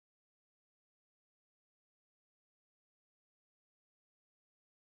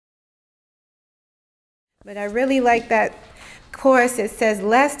But I really like that chorus. It says,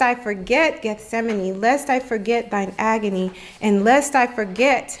 lest I forget Gethsemane, lest I forget thine agony, and lest I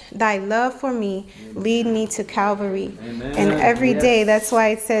forget thy love for me, lead me to Calvary. Amen. And every day, that's why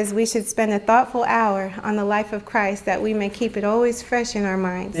it says we should spend a thoughtful hour on the life of Christ, that we may keep it always fresh in our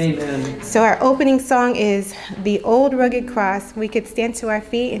minds. Amen. So our opening song is The Old Rugged Cross. We could stand to our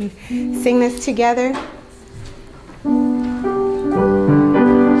feet and sing this together.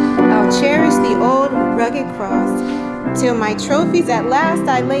 I'll cherish the old rugged cross till my trophies at last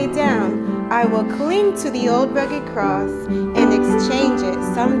I lay down. I will cling to the old rugged cross and exchange it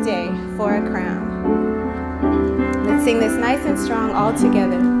someday for a crown. Let's sing this nice and strong all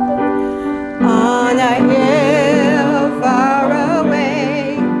together. On a hill far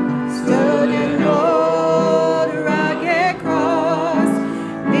away stood an old rugged cross,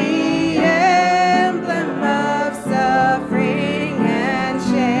 the emblem of suffering and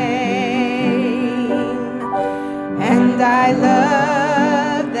shame. And I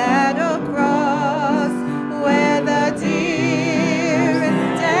love that old cross where the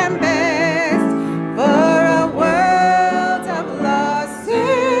dearest and best for a world of lost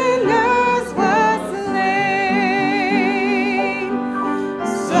sinners was slain.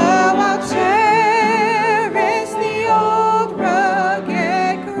 So I'll cherish the old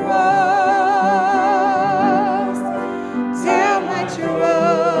rugged cross till my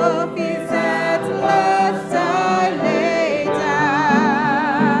trophies at last I lay down.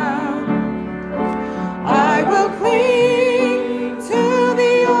 I will cling to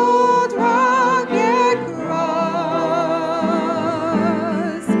the old rugged cross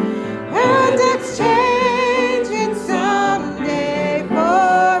and exchange it someday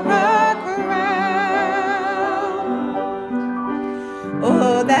for a crown.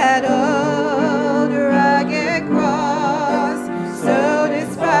 Oh, that old rugged cross, so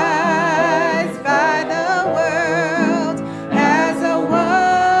despised by the world, has a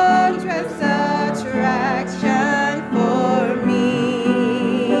wondrous attraction for me.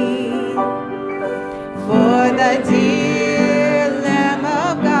 For the dear Lamb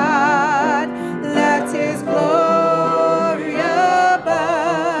of God left his glory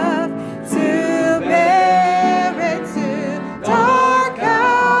above to bear it to dark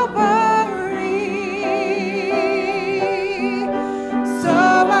Calvary. So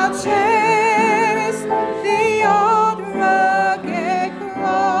I'll cherish the old rugged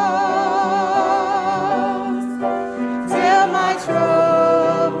cross till my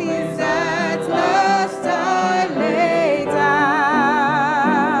trophies at last I lay down.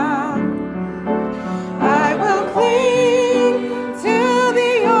 I will cling to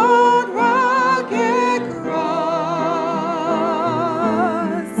the old rugged cross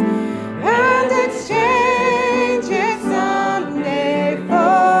and exchange it someday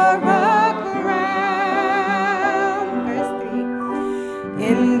for a crown. Verse 3.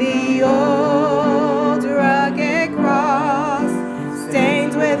 In the old rugged cross,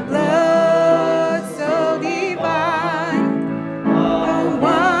 stained with blood so divine, a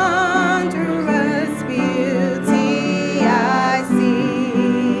wondrous beauty I see.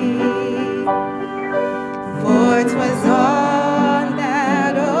 For 'twas on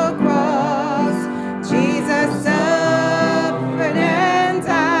that old cross Jesus suffered and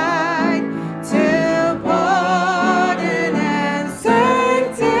died to pardon and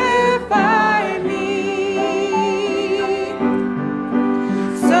sanctify me.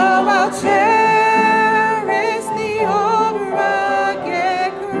 So I'll cherish the old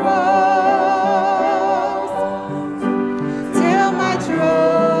rugged cross till my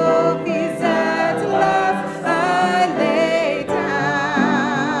trophies at last I lay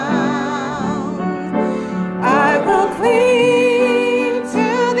down. I will cling to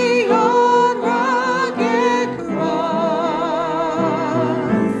the old rugged cross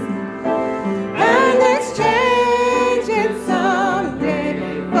and exchange it someday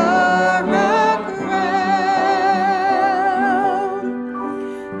for a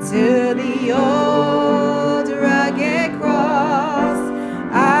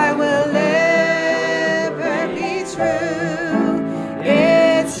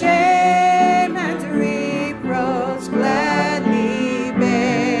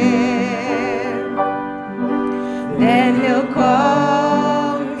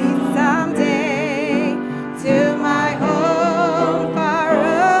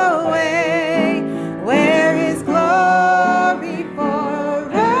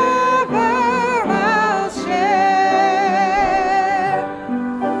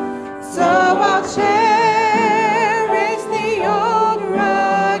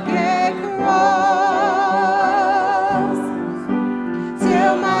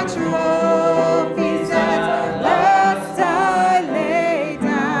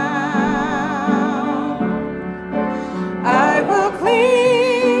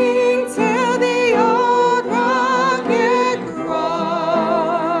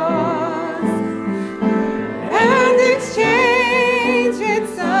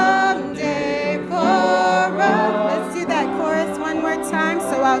time.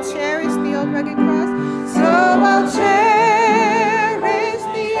 So I'll cherish the old rugged cross. So I'll cherish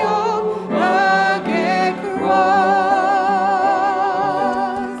the old rugged cross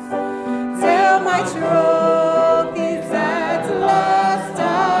till my trophies at last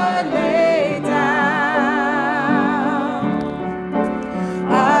are laid down.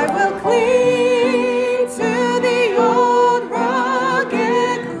 I will cling to the old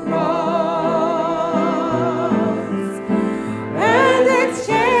rugged cross and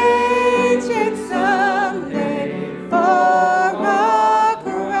exchange it someday for a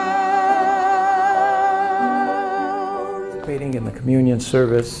crown. Participating in the communion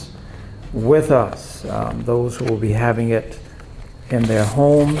service with us, those who will be having it in their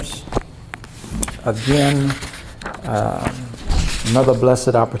homes. Again, another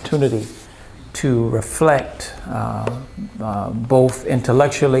blessed opportunity to reflect both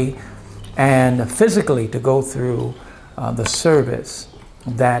intellectually and physically, to go through the service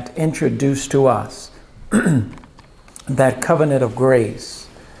that introduced to us that covenant of grace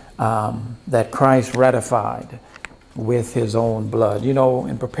that Christ ratified with his own blood. You know,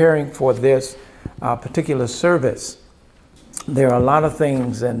 in preparing for this particular service, there are a lot of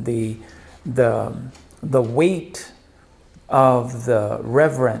things, and the weight of the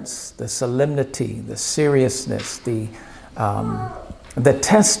reverence, the solemnity, the seriousness, the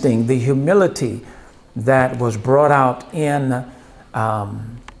testing, the humility that was brought out in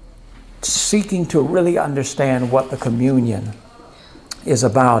seeking to really understand what the communion is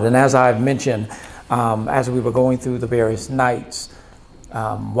about. And as I've mentioned, as we were going through the various nights,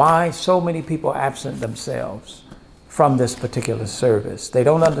 why so many people absent themselves from this particular service. They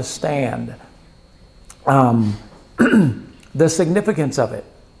don't understand the significance of it.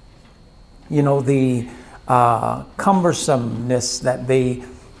 You know, the cumbersomeness that they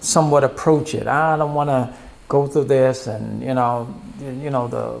somewhat approach it. I don't want to go through this, and you know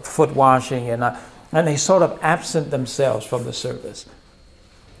the foot washing, and they sort of absent themselves from the service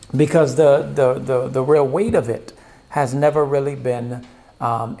because the real weight of it has never really been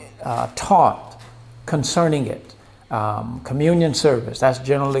taught concerning it. Communion service, that's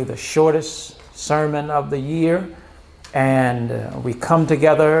generally the shortest sermon of the year, and we come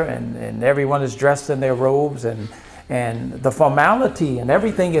together, and everyone is dressed in their robes, and the formality and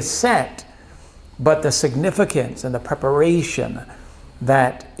everything is set, but the significance and the preparation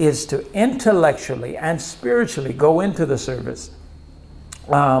that is to intellectually and spiritually go into the service,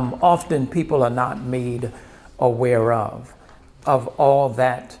 often people are not made aware of all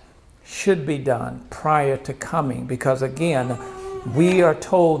that should be done prior to coming, because again, we are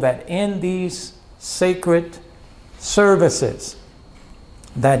told that in these sacred services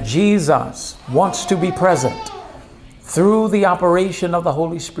that Jesus wants to be present through the operation of the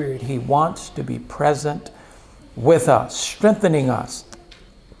Holy Spirit. He wants to be present with us, strengthening us,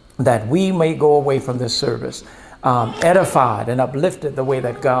 that we may go away from this service edified and uplifted the way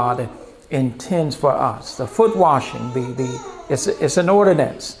that God intends for us. The foot washing, it's an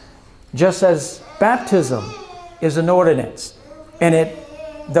ordinance, just as baptism is an ordinance, and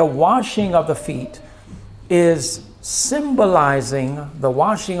the washing of the feet is symbolizing the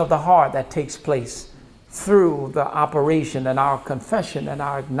washing of the heart that takes place through the operation and our confession and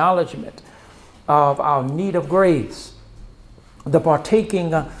our acknowledgement of our need of grace. The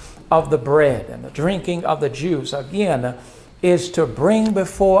partaking of the bread and the drinking of the juice, again, is to bring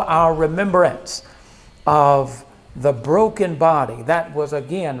before our remembrance of the broken body that was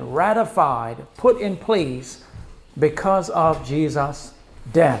again ratified, put in place because of Jesus'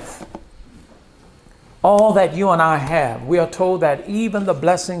 death. All that you and I have, we are told that even the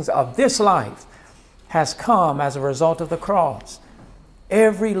blessings of this life has come as a result of the cross.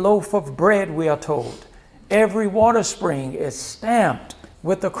 Every loaf of bread, we are told, every water spring is stamped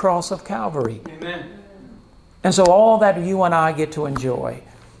with the cross of Calvary. Amen. And so all that you and I get to enjoy,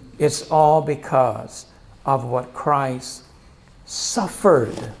 it's all because of what Christ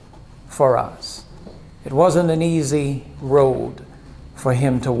suffered for us. It wasn't an easy road for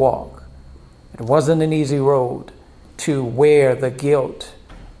him to walk. It wasn't an easy road to wear the guilt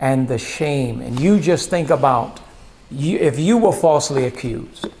and the shame. And you just think about, if you were falsely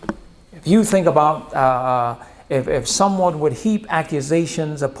accused, if you think about if someone would heap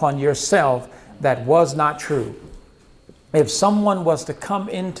accusations upon yourself that was not true, if someone was to come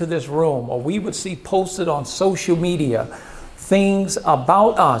into this room, or we would see posted on social media things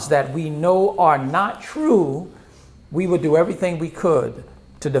about us that we know are not true, we would do everything we could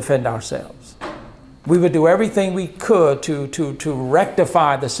to defend ourselves. We would do everything we could to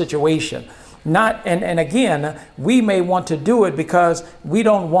rectify the situation. And again, we may want to do it because we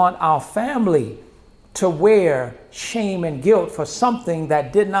don't want our family to wear shame and guilt for something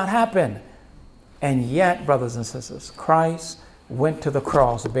that did not happen. And yet, brothers and sisters, Christ went to the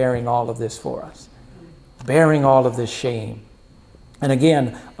cross bearing all of this for us, bearing all of this shame. And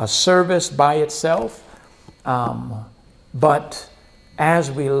again, a service by itself, but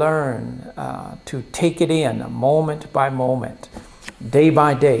as we learn to take it in moment by moment, day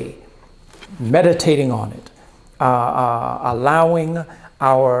by day, meditating on it, allowing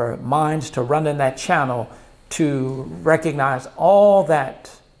our minds to run in that channel to recognize all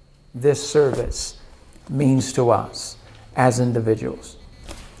that this service means to us as individuals.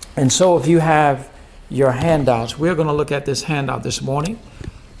 And so if you have your handouts, we're going to look at this handout this morning.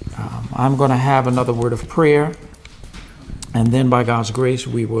 I'm going to have another word of prayer, and then by God's grace,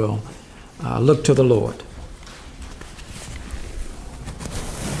 we will look to the Lord.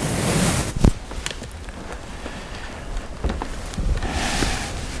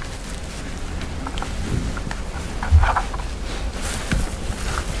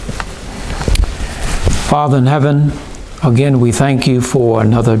 Father in heaven, again, we thank you for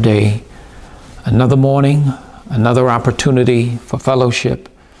another day, another morning, another opportunity for fellowship.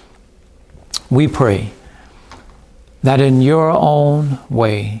 We pray that in your own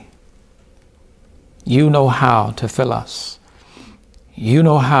way, you know how to fill us. You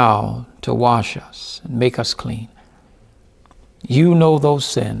know how to wash us and make us clean. You know those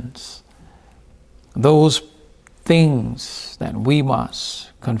sins, those things that we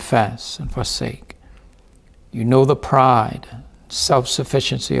must confess and forsake. You know the pride,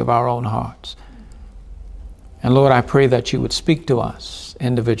 self-sufficiency of our own hearts. And Lord, I pray that you would speak to us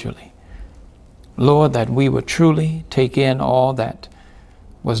individually. Lord, that we would truly take in all that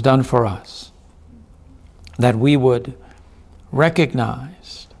was done for us. That we would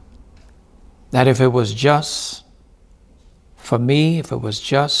recognize that if it was just for me, if it was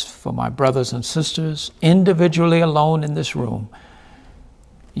just for my brothers and sisters, individually alone in this room,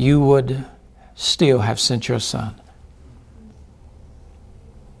 you would still have sent your Son.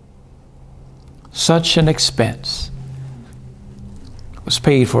 Such an expense was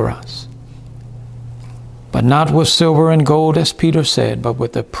paid for us, but not with silver and gold, as Peter said, but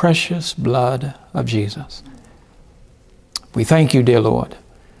with the precious blood of Jesus. We thank you, dear Lord,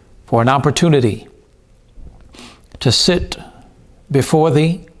 for an opportunity to sit before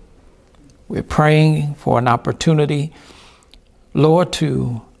thee. We're praying for an opportunity, Lord,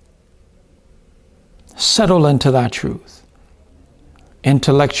 to settle into thy truth,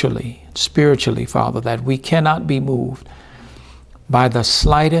 intellectually, spiritually, Father, that we cannot be moved by the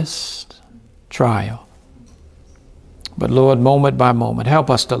slightest trial. But Lord, moment by moment, help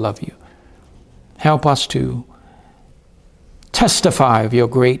us to love you. Help us to testify of your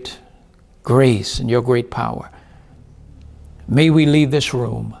great grace and your great power. May we leave this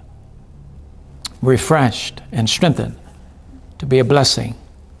room refreshed and strengthened to be a blessing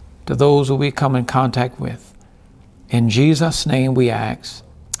to those who we come in contact with. In Jesus' name we ask,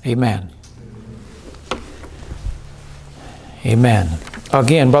 amen. Amen.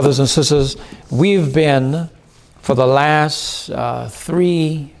 Again, brothers and sisters, we've been, for the last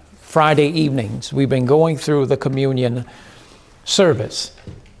 3 Friday evenings, we've been going through the communion service.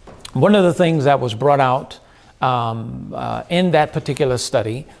 One of the things that was brought out in that particular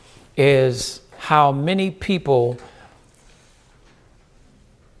study is how many people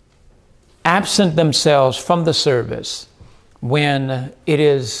absent themselves from the service when it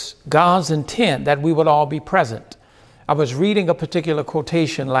is God's intent that we would all be present. I was reading a particular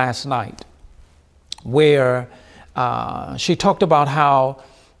quotation last night where she talked about how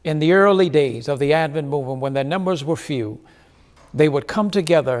in the early days of the Advent movement, when their numbers were few, they would come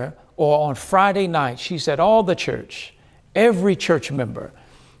together, or on Friday night, she said all the church, every church member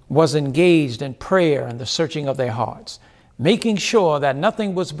was engaged in prayer and the searching of their hearts, making sure that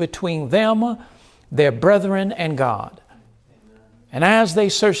nothing was between them, their brethren, and God. And as they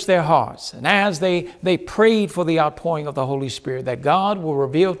searched their hearts, and as they prayed for the outpouring of the Holy Spirit, that God will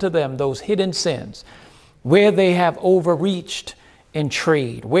reveal to them those hidden sins, where they have overreached in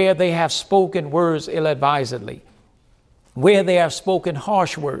trade, where they have spoken words ill-advisedly, where they have spoken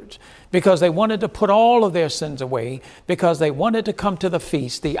harsh words, because they wanted to put all of their sins away, because they wanted to come to the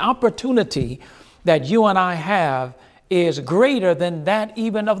feast. The opportunity that you and I have is greater than that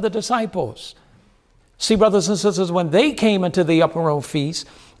even of the disciples. See, brothers and sisters, when they came into the upper room feast,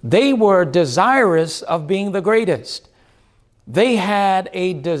 they were desirous of being the greatest. They had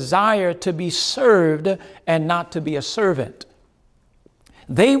a desire to be served and not to be a servant.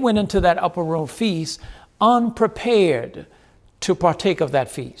 They went into that upper room feast unprepared to partake of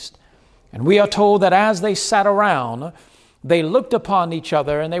that feast. And we are told that as they sat around, they looked upon each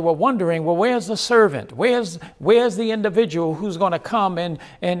other and they were wondering, well, where's the servant? Where's the individual who's going to come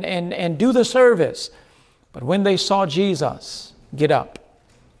and do the service? But when they saw Jesus get up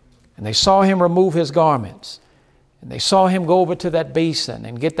and they saw him remove his garments and they saw him go over to that basin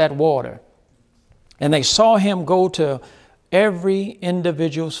and get that water, and they saw him go to every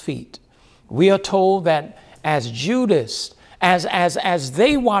individual's feet, we are told that as Judas, as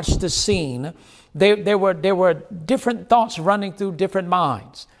they watched the scene, there were different thoughts running through different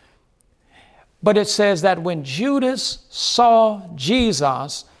minds. But it says that when Judas saw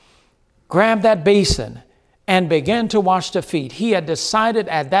Jesus grab that basin and began to wash the feet, he had decided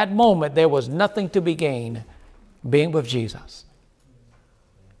at that moment there was nothing to be gained being with Jesus.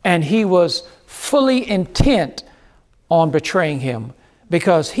 And he was fully intent on betraying him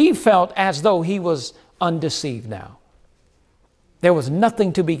because he felt as though he was undeceived now. There was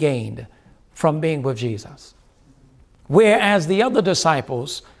nothing to be gained from being with Jesus. Whereas the other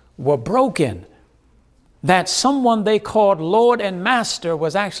disciples were broken that someone they called Lord and Master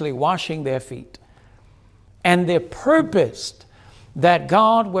was actually washing their feet. And the purpose that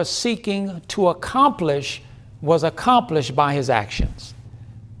God was seeking to accomplish was accomplished by his actions.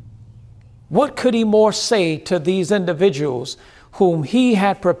 What could he more say to these individuals whom he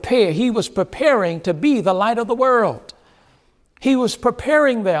had prepared? He was preparing to be the light of the world. He was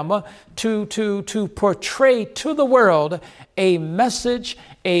preparing them to portray to the world a message,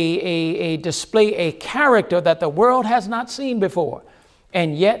 a display, a character that the world has not seen before.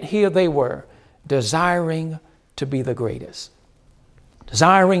 And yet here they were, desiring to be the greatest,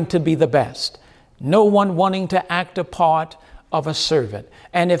 desiring to be the best. No one wanting to act a part of a servant.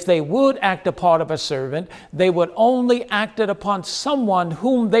 And if they would act a part of a servant, they would only act it upon someone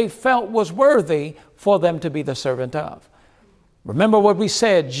whom they felt was worthy for them to be the servant of. Remember what we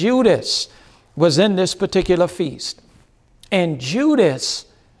said, Judas was in this particular feast. And Judas,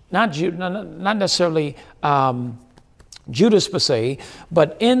 not necessarily Judas per se,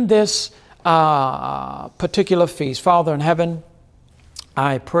 but in this particular feast, Father in heaven,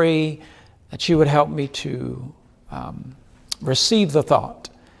 I pray that you would help me to receive the thought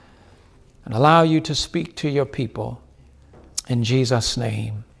and allow you to speak to your people. In Jesus'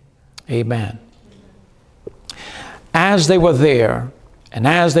 name, amen. As they were there and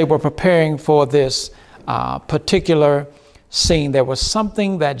as they were preparing for this particular scene, there was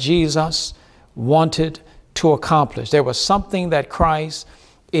something that Jesus wanted to accomplish. There was something that Christ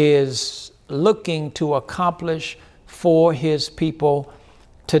is looking to accomplish for his people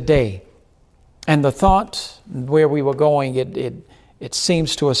today. And the thought where we were going, it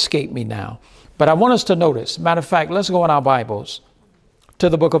seems to escape me now. But I want us to notice, matter of fact, let's go in our Bibles to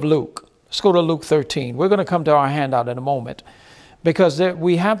the book of Luke. Let's go to Luke 13. We're going to come to our handout in a moment because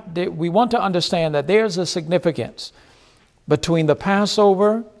we want to understand that there's a significance between the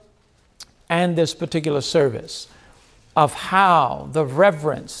Passover and this particular service of how the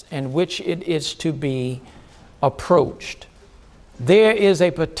reverence in which it is to be approached. There is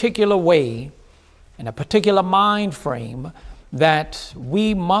a particular way and a particular mind frame that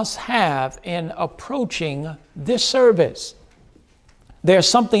we must have in approaching this service. There's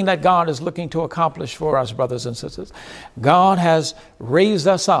something that God is looking to accomplish for us, brothers and sisters. God has raised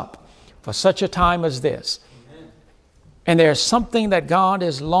us up for such a time as this. Amen. And there's something that God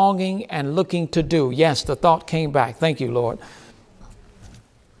is longing and looking to do. Yes, the thought came back. Thank you, Lord.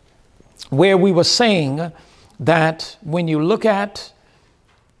 Where we were saying that when you look at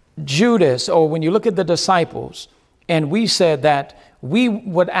Judas, or when you look at the disciples, and we said that we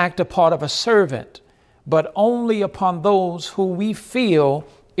would act a part of a servant, but only upon those who we feel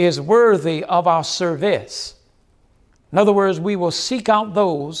is worthy of our service. In other words, we will seek out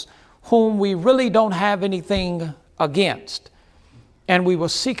those whom we really don't have anything against. And we will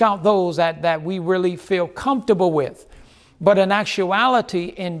seek out those that we really feel comfortable with. But in actuality,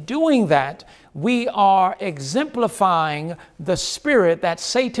 in doing that, we are exemplifying the spirit that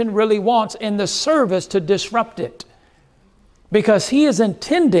Satan really wants in the service to disrupt it. Because he is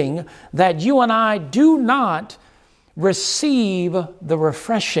intending that you and I do not receive the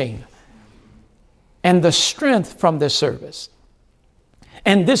refreshing and the strength from this service.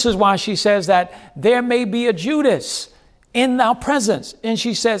 And this is why she says that there may be a Judas in our presence. And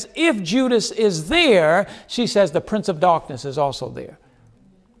she says, if Judas is there, she says the Prince of Darkness is also there.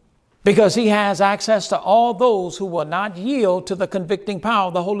 Because he has access to all those who will not yield to the convicting power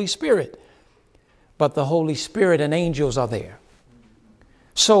of the Holy Spirit. But the Holy Spirit and angels are there.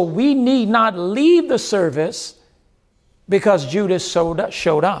 So we need not leave the service because Judas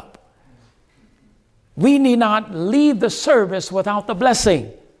showed up. We need not leave the service without the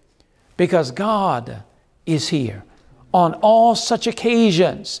blessing because God is here. on all such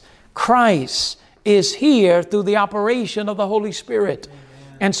occasions, Christ is here through the operation of the Holy Spirit.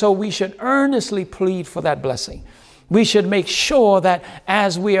 And so we should earnestly plead for that blessing. We should make sure that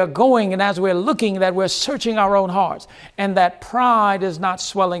as we are going and as we're looking, that we're searching our own hearts and that pride is not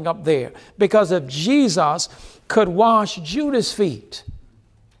swelling up there. Because if Jesus could wash Judas' feet,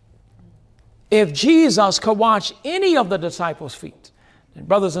 if Jesus could wash any of the disciples' feet, and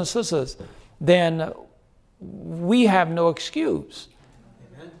brothers and sisters, then we have no excuse.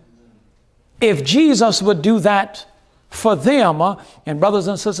 If Jesus would do that for them, and brothers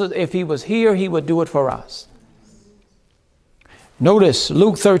and sisters, if he was here, he would do it for us. Notice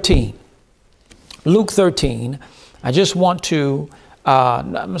Luke 13. Luke 13. I just want to,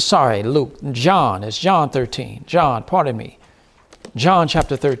 John. It's John 13. John, pardon me. John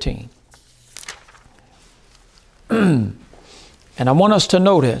chapter 13. And I want us to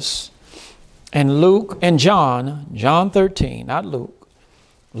notice in Luke and John 13, not Luke,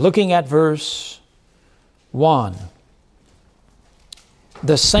 looking at verse 1,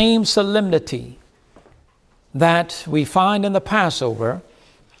 the same solemnity that we find in the Passover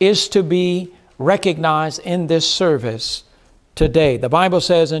is to be recognized in this service today. The Bible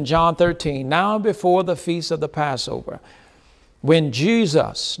says in John 13, now before the feast of the Passover, when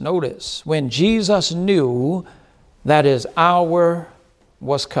Jesus, notice, when Jesus knew that his hour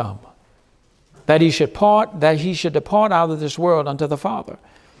was come, that he should depart out of this world unto the Father,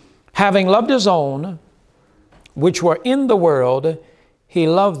 having loved his own, which were in the world, he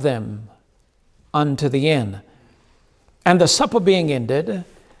loved them unto the end. And the supper being ended,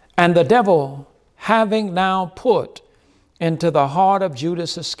 and the devil having now put into the heart of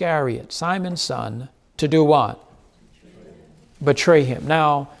Judas Iscariot, Simon's son, to do what? Betray him.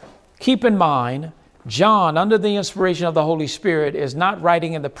 Now, keep in mind, John, under the inspiration of the Holy Spirit, is not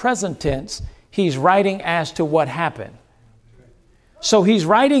writing in the present tense. He's writing as to what happened. So he's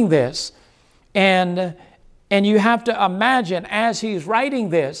writing this, and you have to imagine as he's writing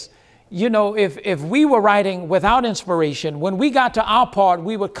this, you know, if we were writing without inspiration, when we got to our part,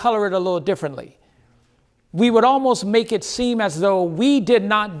 we would color it a little differently. We would almost make it seem as though we did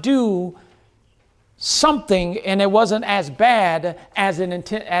not do something and it wasn't as bad as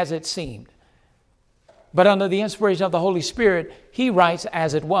it seemed. But under the inspiration of the Holy Spirit, he writes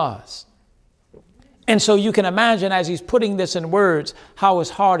as it was. And so you can imagine as he's putting this in words, how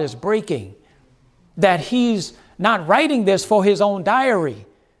his heart is breaking, that he's not writing this for his own diary,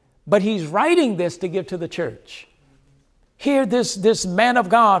 but he's writing this to give to the church. Here, this man of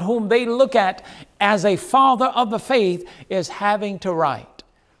God, whom they look at as a father of the faith, is having to write.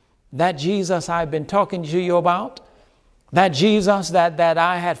 That Jesus I've been talking to you about, that Jesus that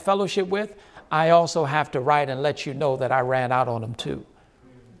I had fellowship with, I also have to write and let you know that I ran out on him too.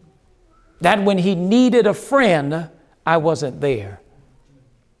 That when he needed a friend, I wasn't there.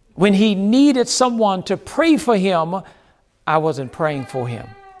 When he needed someone to pray for him, I wasn't praying for him.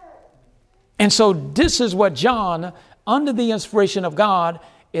 And so this is what John, under the inspiration of God,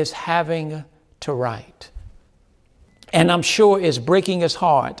 is having to write. And I'm sure it's breaking his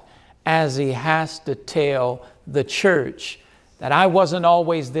heart as he has to tell the church that I wasn't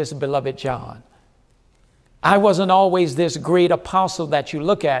always this beloved John. I wasn't always this great apostle that you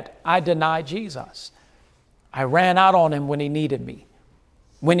look at. I denied Jesus. I ran out on him when he needed me.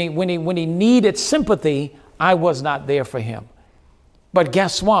 When he needed sympathy, I was not there for him. But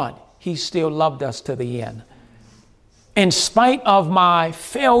guess what? He still loved us to the end. In spite of my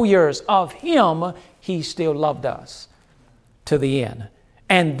failures of him, he still loved us to the end.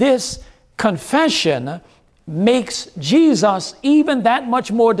 And this confession makes Jesus even that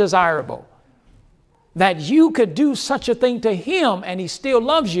much more desirable. That you could do such a thing to him and he still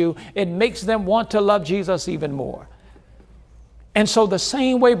loves you, it makes them want to love Jesus even more. And so the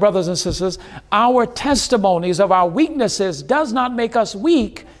same way, brothers and sisters, our testimonies of our weaknesses does not make us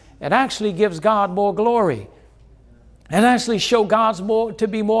weak. It actually gives God more glory. It actually shows God to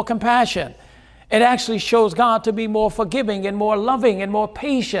be more compassionate. It actually shows God to be more forgiving and more loving and more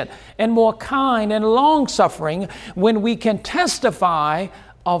patient and more kind and long-suffering when we can testify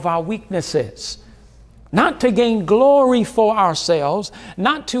of our weaknesses. Not to gain glory for ourselves,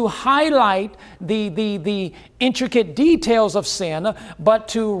 not to highlight the intricate details of sin, but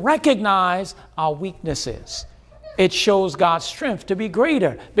to recognize our weaknesses. It shows God's strength to be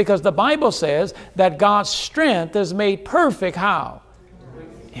greater, because the Bible says that God's strength is made perfect how?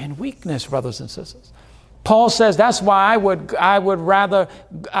 In weakness, brothers and sisters. Paul says that's why I would rather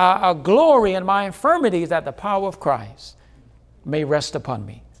glory in my infirmities, that the power of Christ may rest upon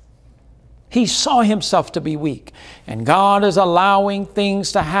me. He saw himself to be weak. And God is allowing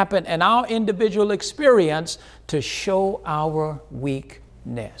things to happen in our individual experience to show our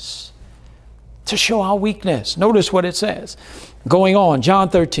weakness. To show our weakness. Notice what it says. Going on, John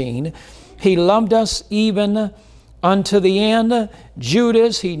 13, he loved us even unto the end.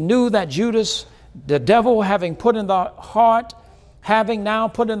 Judas, he knew that Judas, the devil having now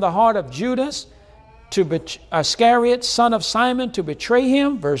put in the heart of Judas, Iscariot, son of Simon, to betray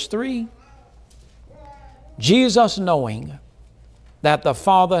him. Verse 3. Jesus, knowing that the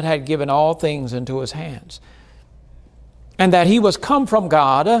Father had given all things into his hands, and that he was come from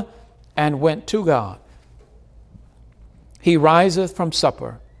God and went to God, he riseth from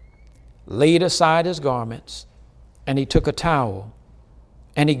supper, laid aside his garments, and he took a towel,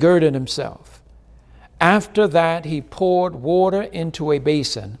 and he girded himself. After that, he poured water into a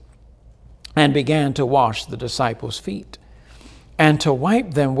basin, and began to wash the disciples' feet, and to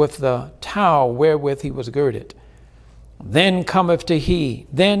wipe them with the towel wherewith he was girded. Then cometh he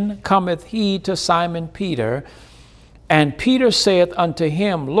to Simon Peter, and Peter saith unto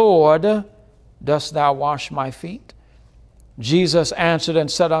him, Lord, dost thou wash my feet? Jesus answered and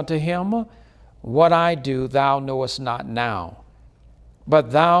said unto him, What I do thou knowest not now,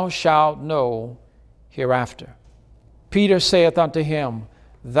 but thou shalt know hereafter. Peter saith unto him,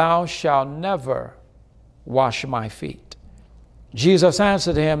 Thou shalt never wash my feet. Jesus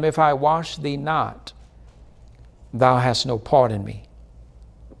answered him, If I wash thee not, thou hast no part in me.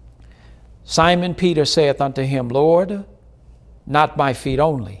 Simon Peter saith unto him, Lord, not my feet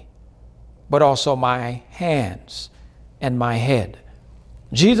only, but also my hands and my head.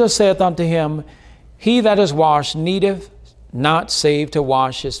 Jesus saith unto him, He that is washed needeth not save to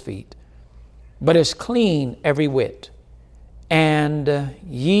wash his feet, but is clean every whit. And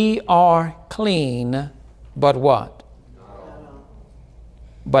ye are clean, but what?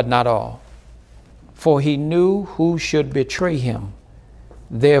 But not all. For he knew who should betray him.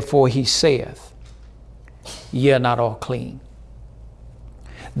 Therefore he saith, Ye are not all clean.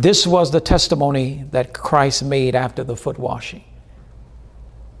 This was the testimony that Christ made after the foot washing.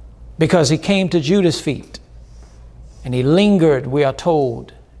 Because he came to Judas' feet and he lingered, we are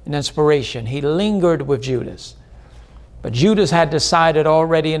told in inspiration, he lingered with Judas. But Judas had decided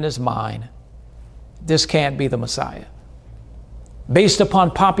already in his mind, this can't be the Messiah. Based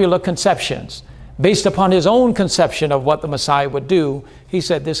upon popular conceptions, based upon his own conception of what the Messiah would do, he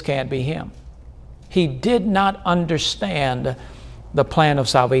said, this can't be him. He did not understand the plan of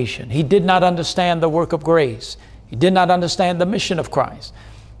salvation. He did not understand the work of grace. He did not understand the mission of Christ.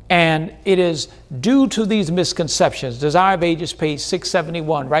 And it is due to these misconceptions. Desire of Ages, page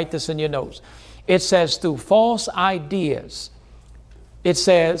 671. Write this in your notes. It says, through false ideas. It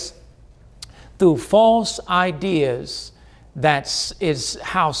says, through false ideas, that is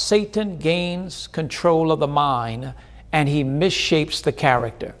how Satan gains control of the mind, and he misshapes the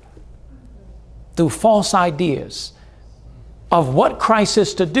character. Through false ideas of what Christ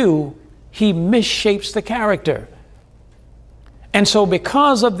is to do, he misshapes the character. And so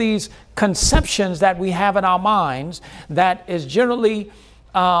because of these conceptions that we have in our minds, that is generally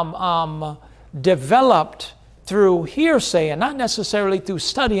developed through hearsay and not necessarily through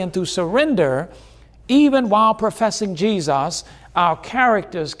study and through surrender, even while professing Jesus, our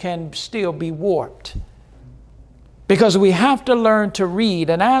characters can still be warped. Because we have to learn to read,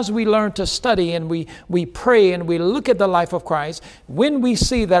 and as we learn to study and we pray and we look at the life of Christ, when we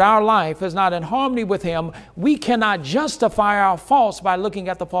see that our life is not in harmony with him, we cannot justify our faults by looking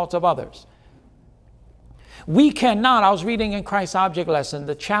at the faults of others. We cannot. I was reading in Christ's Object Lesson,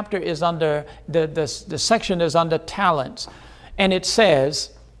 the chapter is under, the section is under talents, and it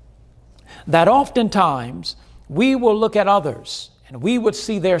says that oftentimes we will look at others and we would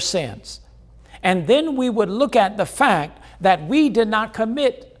see their sins. And then we would look at the fact that we do not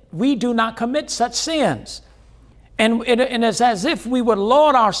commit such sins. And it's as if we would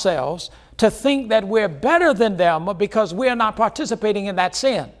laud ourselves to think that we're better than them because we're not participating in that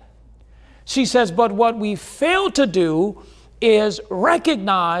sin. She says, but what we fail to do is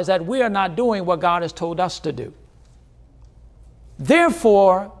recognize that we are not doing what God has told us to do.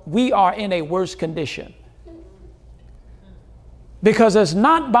 Therefore, we are in a worse condition. Because it's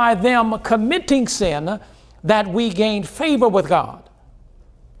not by them committing sin that we gain favor with God.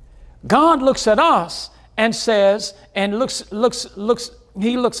 God looks at us and says, and he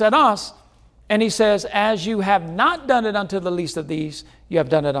looks at us and he says, as you have not done it unto the least of these, you have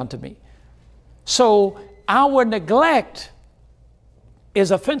done it unto me. So our neglect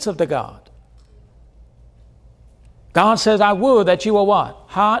is offensive to God. God says, I would that you were what?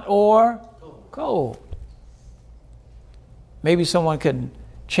 Hot or cold. Maybe someone can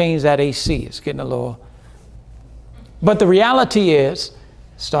change that AC. It's getting a little, but the reality is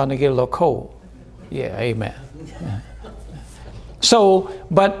it's starting to get a little cold. Yeah, amen. Yeah. So,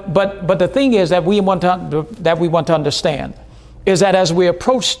 but the thing is that we want to understand is that as we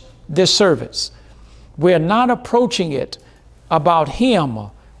approach this service, we're not approaching it about him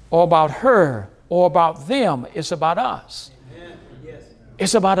or about her or about them. It's about us.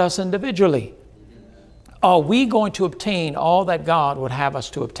 It's about us individually. Are we going to obtain all that God would have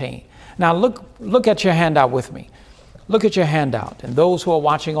us to obtain? Now look at your handout with me. Look at your handout. And those who are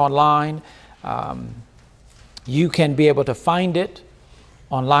watching online, you can be able to find it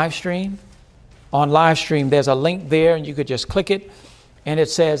on live stream. On live stream, there's a link there and you could just click it. And it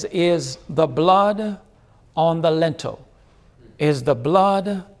says, is the blood on the lintel? Is the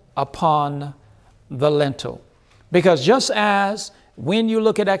blood upon the lintel? Because just as when you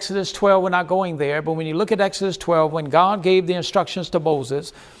look at Exodus 12, we're not going there, but when you look at Exodus 12, when God gave the instructions to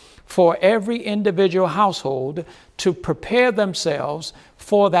Moses for every individual household to prepare themselves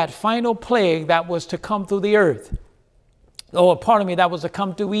for that final plague that was to come through the earth, or pardon me, that was to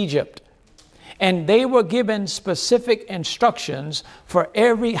come through Egypt. And they were given specific instructions for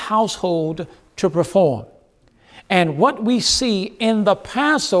every household to perform. And what we see in the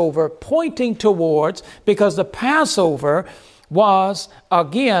Passover pointing towards, because the Passover was,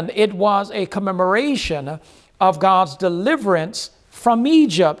 again, it was a commemoration of God's deliverance from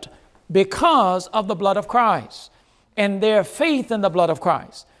Egypt because of the blood of Christ and their faith in the blood of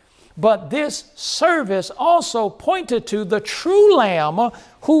Christ. But this service also pointed to the true Lamb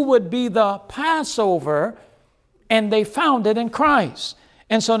who would be the Passover, and they found it in Christ.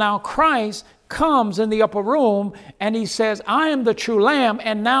 And so now Christ comes in the upper room and he says, I am the true Lamb,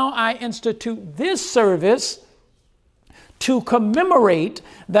 and now I institute this service to commemorate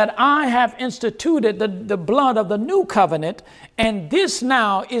that I have instituted the blood of the new covenant, and this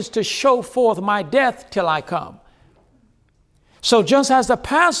now is to show forth my death till I come. So just as the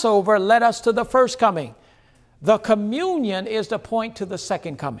Passover led us to the first coming, the communion is to point to the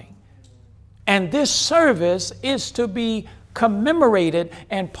second coming. And this service is to be commemorated,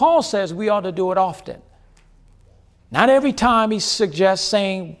 and Paul says we ought to do it often. Not every time he suggests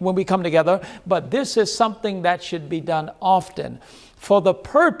saying when we come together, but this is something that should be done often for the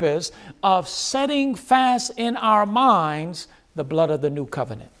purpose of setting fast in our minds the blood of the new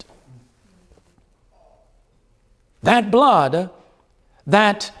covenant. That blood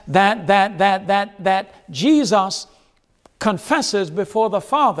that Jesus confesses before the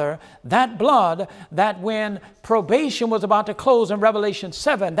Father, that blood that when probation was about to close in Revelation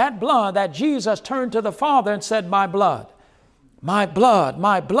 7, that blood that Jesus turned to the Father and said, my blood, my blood,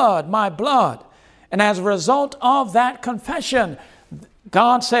 my blood, my blood. And as a result of that confession,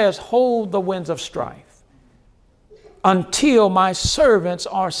 God says, hold the winds of strife until my servants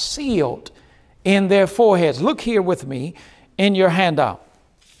are sealed in their foreheads. Look here with me in your handout.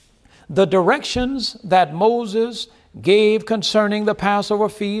 The directions that Moses gave concerning the Passover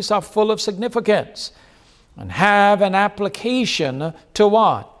feast are full of significance and have an application to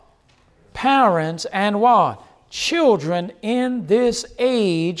what? Parents and what? Children in this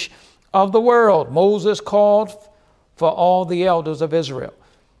age of the world. Moses called for all the elders of Israel,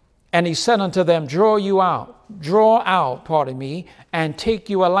 and he said unto them, draw out, and take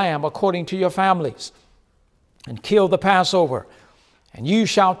you a lamb according to your families, and kill the Passover. And you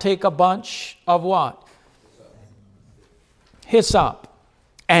shall take a bunch of what? Hyssop,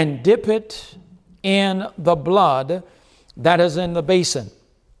 and dip it in the blood that is in the basin,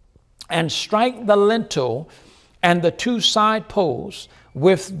 and strike the lintel and the two side posts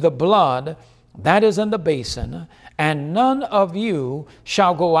with the blood that is in the basin, and none of you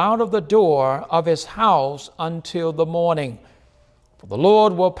shall go out of the door of his house until the morning. For the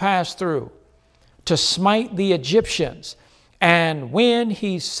Lord will pass through to smite the Egyptians, and when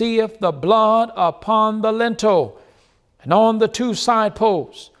he seeth the blood upon the lintel and on the two side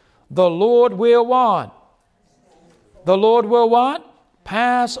posts, the Lord will what? The Lord will what?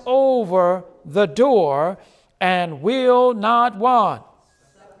 Pass over the door, and will not what?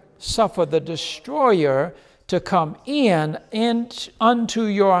 Suffer the destroyer to come in unto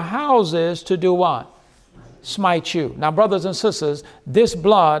your houses to do what? Smite you. Now, brothers and sisters, this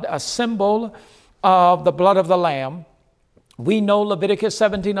blood, a symbol of the blood of the Lamb. We know Leviticus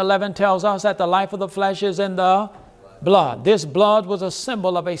 17:11 tells us that the life of the flesh is in the blood. This blood was a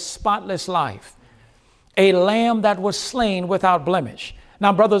symbol of a spotless life, a lamb that was slain without blemish.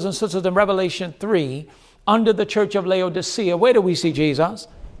 Now, brothers and sisters, in Revelation 3, under the church of Laodicea, where do we see Jesus?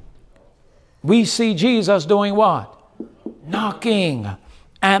 We see Jesus doing what? Knocking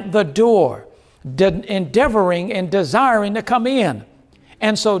at the door, endeavoring and desiring to come in.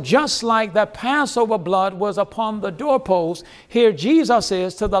 And so just like the Passover blood was upon the doorpost, here Jesus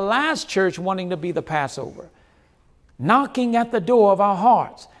is to the last church wanting to be the Passover, knocking at the door of our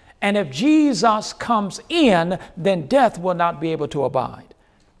hearts. And if Jesus comes in, then death will not be able to abide.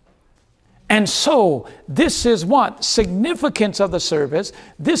 And so this is what significance of the service.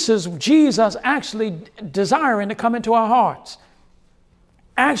 This is Jesus actually desiring to come into our hearts,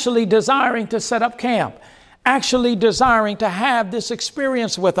 actually desiring to set up camp, actually desiring to have this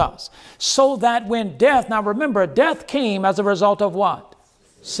experience with us, so that when death, now remember, death came as a result of what?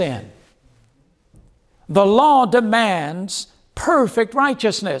 Sin. The law demands perfect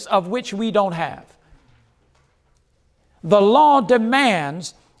righteousness, of which we don't have. The law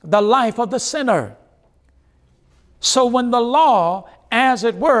demands the life of the sinner. So when the law, as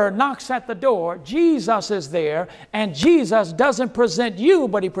it were, knocks at the door, Jesus is there, and Jesus doesn't present you,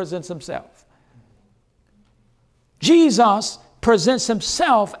 but he presents himself. Jesus presents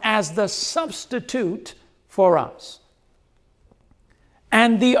himself as the substitute for us,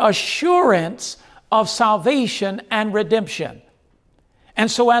 and the assurance of salvation and redemption.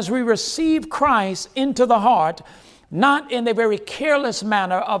 And so as we receive Christ into the heart, not in a very careless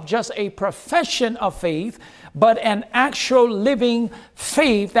manner of just a profession of faith, but an actual living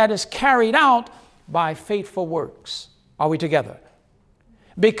faith that is carried out by faithful works. Are we together?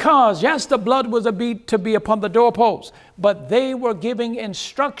 Because yes, the blood was to be upon the doorpost, but they were giving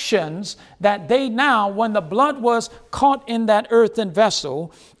instructions that they now, when the blood was caught in that earthen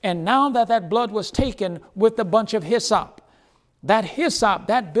vessel, and now that that blood was taken with a bunch of hyssop,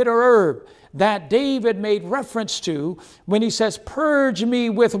 that bitter herb that David made reference to when he says, purge me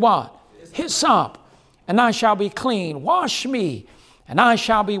with what? Hyssop, and I shall be clean. Wash me, and I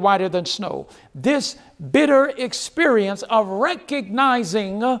shall be whiter than snow. This bitter experience of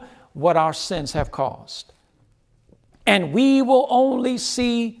recognizing what our sins have caused. And we will only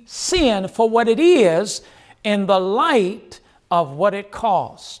see sin for what it is in the light of what it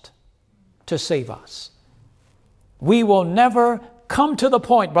cost to save us. We will never come to the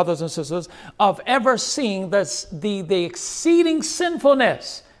point, brothers and sisters, of ever seeing the exceeding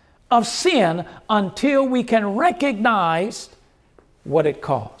sinfulness of sin until we can recognize what it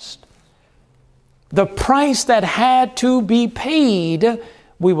cost. The price that had to be paid,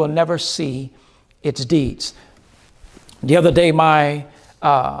 we will never see its deeds. The other day,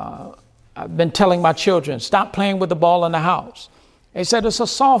 I've been telling my children, stop playing with the ball in the house. They said it's a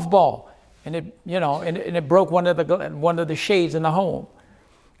softball. And it broke one of the shades in the home.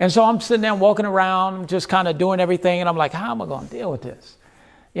 And so I'm sitting there walking around, just kind of doing everything. And I'm like, how am I going to deal with this?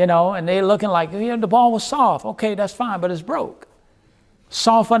 And they're looking like, the ball was soft. Okay, that's fine, but it's broke.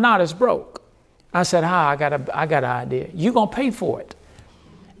 Soft or not, it's broke. I said, I got an idea. You're going to pay for it.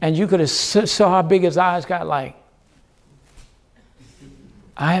 And you could have saw how big his eyes got, like,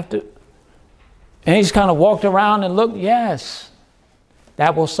 I have to. And he just kind of walked around and looked, yes,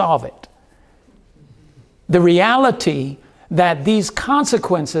 that will solve it. The reality that these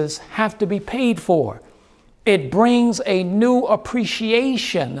consequences have to be paid for. It brings a new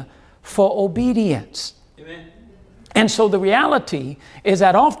appreciation for obedience. Amen. And so the reality is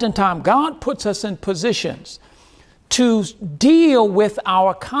that oftentimes God puts us in positions to deal with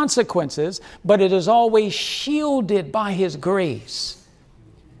our consequences, but it is always shielded by his grace.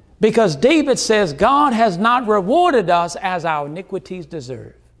 Because David says, God has not rewarded us as our iniquities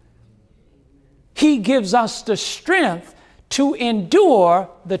deserve. He gives us the strength to endure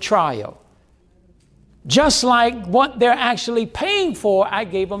the trial. Just like what they're actually paying for, I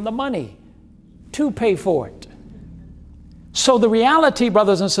gave them the money to pay for it. So the reality,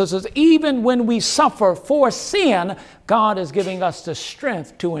 brothers and sisters, even when we suffer for sin, God is giving us the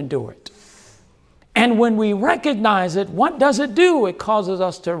strength to endure it. And when we recognize it, what does it do? It causes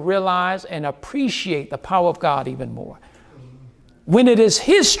us to realize and appreciate the power of God even more. When it is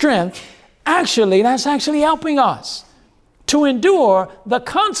his strength, that's actually helping us to endure the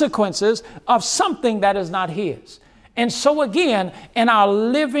consequences of something that is not his. And so again, in our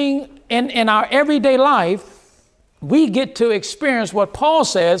living, in our everyday life, we get to experience what Paul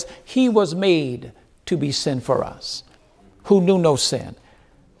says, he was made to be sin for us, who knew no sin,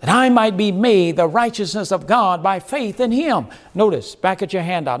 that I might be made the righteousness of God by faith in him. Notice, back at your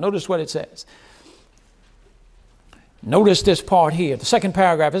handout, notice what it says. Notice this part here, the second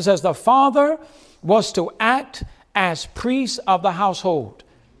paragraph. It says, the father was to act as priest of the household.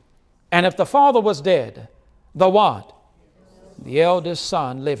 And if the father was dead, the what? The eldest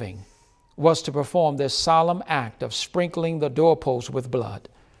son living was to perform this solemn act of sprinkling the doorpost with blood.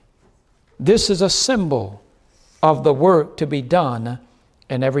 This is a symbol of the work to be done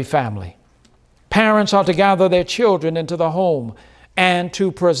in every family. Parents are to gather their children into the home and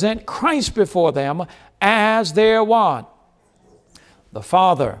to present Christ before them as their what? The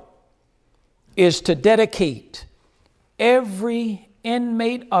father is to dedicate every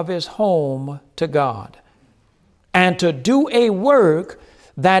inmate of his home to God and to do a work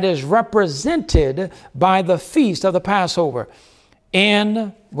that is represented by the feast of the Passover.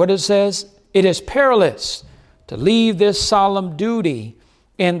 In what it says, it is perilous to leave this solemn duty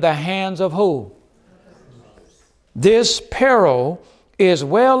in the hands of who? This peril is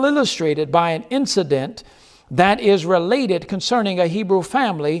well illustrated by an incident that is related concerning a Hebrew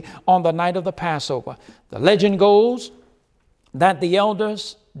family on the night of the Passover. The legend goes that the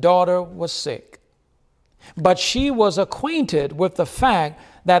eldest daughter was sick, but she was acquainted with the fact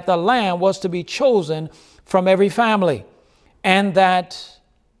that the lamb was to be chosen from every family, and that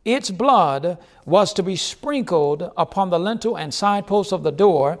its blood was to be sprinkled upon the lintel and side posts of the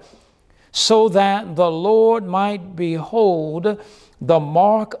door, so that the Lord might behold the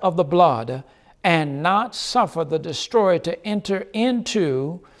mark of the blood and not suffer the destroyer to enter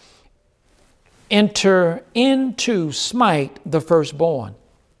into smite the firstborn.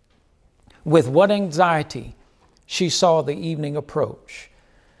 With what anxiety she saw the evening approach.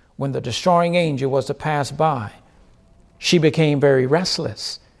 When the destroying angel was to pass by, she became very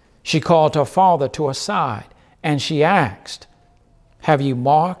restless. She called her father to her side, and she asked, "Have you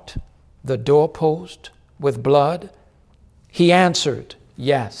marked the doorpost with blood?" He answered,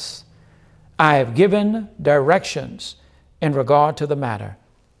 "Yes, I have given directions in regard to the matter.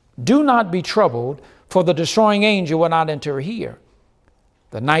 Do not be troubled, for the destroying angel will not enter here."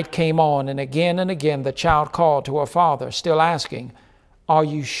 The night came on, and again the child called to her father, still asking, "Are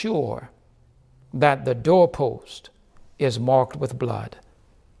you sure that the doorpost is marked with blood?"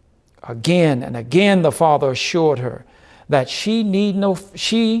 Again and again the father assured her that she need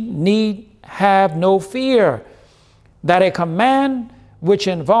have no fear, that a command which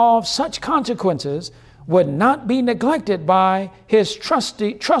involved such consequences would not be neglected by his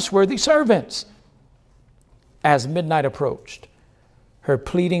trustworthy servants. As midnight approached, her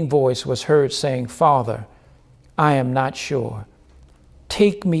pleading voice was heard saying, "Father, I am not sure.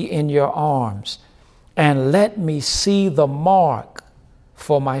 Take me in your arms and let me see the mark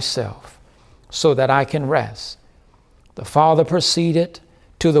for myself so that I can rest." The father proceeded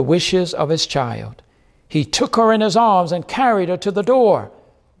to the wishes of his child. He took her in his arms and carried her to the door,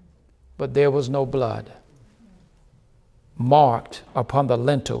 but there was no blood marked upon the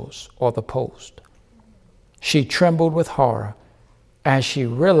lintels or the post. She trembled with horror as she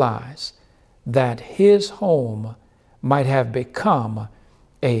realized that his home might have become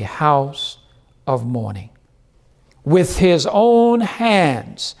a house of mourning. With his own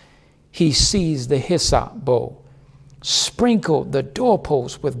hands, he seized the hyssop bowl, sprinkled the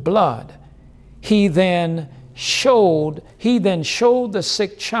doorpost with blood. He then showed the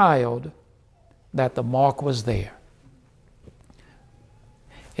sick child that the mark was there.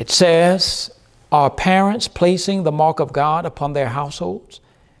 It says, are parents placing the mark of God upon their households?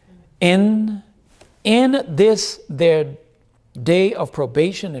 In this their day of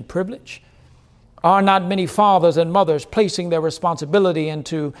probation and privilege? Are not many fathers and mothers placing their responsibility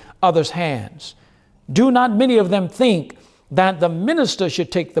into others' hands? Do not many of them think that the minister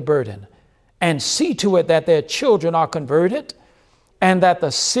should take the burden and see to it that their children are converted and that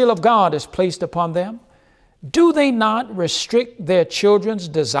the seal of God is placed upon them? Do they not restrict their children's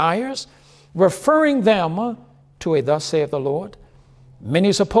desires, referring them to a "Thus saith the Lord"?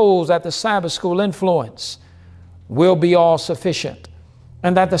 Many suppose that the Sabbath school influence will be all sufficient,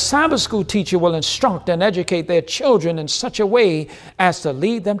 and that the Sabbath school teacher will instruct and educate their children in such a way as to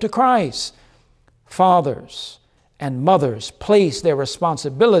lead them to Christ. Fathers and mothers place their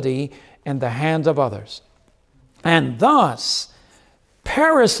responsibility in the hands of others, and thus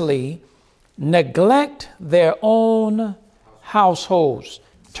perilously neglect their own households.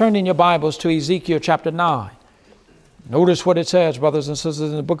 Turn in your Bibles to Ezekiel chapter 9. Notice what it says, brothers and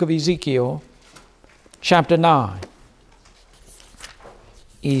sisters, in the book of Ezekiel chapter 9.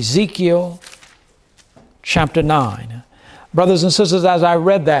 Ezekiel chapter 9. Brothers and sisters, as I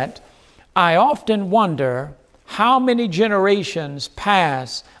read that, I often wonder how many generations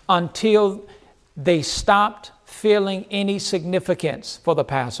passed until they stopped feeling any significance for the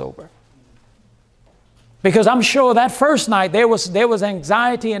Passover. Because I'm sure that first night there was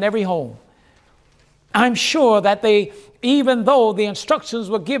anxiety in every home. I'm sure that even though the instructions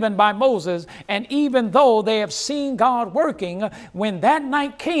were given by Moses, and even though they have seen God working, when that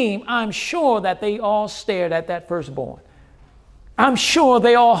night came, I'm sure that they all stared at that firstborn. I'm sure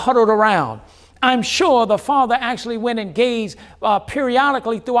they all huddled around. I'm sure the father actually went and gazed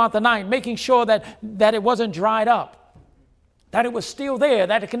periodically throughout the night, making sure that it wasn't dried up. that it was still there,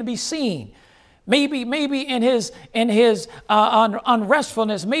 that it can be seen. Maybe in his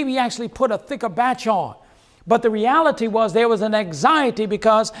unrestfulness, maybe he actually put a thicker batch on. But the reality was there was an anxiety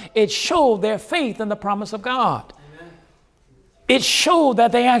because it showed their faith in the promise of God. Amen. It showed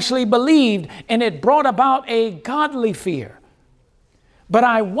that they actually believed, and it brought about a godly fear. But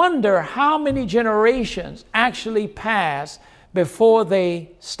I wonder how many generations actually passed before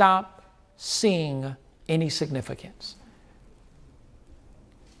they stopped seeing any significance.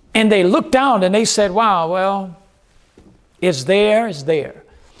 And they looked down and they said, wow, well, it's there, it's there.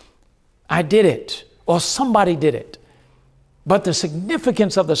 I did it, or somebody did it. But the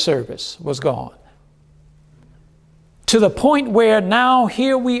significance of the service was gone. To the point where now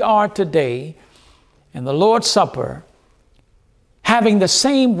here we are today in the Lord's Supper, having the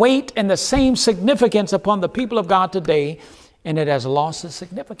same weight and the same significance upon the people of God today, and it has lost its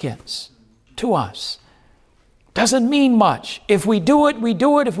significance to us. Doesn't mean much. If we do it, we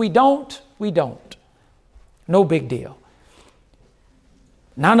do it. If we don't, we don't. No big deal.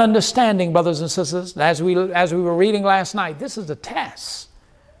 Not understanding, brothers and sisters, as we were reading last night, this is a test.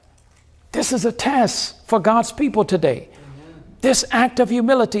 This is a test for God's people today. Amen. This act of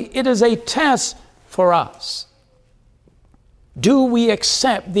humility, it is a test for us. Do we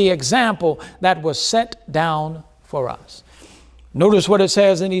accept the example that was set down for us? Notice what it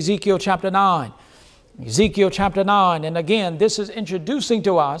says in Ezekiel chapter 9. Ezekiel chapter 9. And again, this is introducing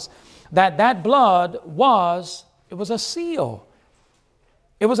to us that blood was a seal.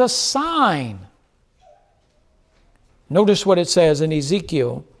 It was a sign. Notice what it says in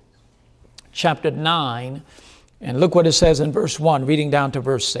Ezekiel chapter 9. And look what it says in verse 1, reading down to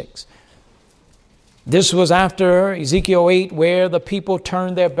verse 6. This was after Ezekiel 8, where the people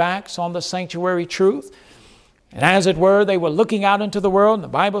turned their backs on the sanctuary truth. And as it were, they were looking out into the world. And the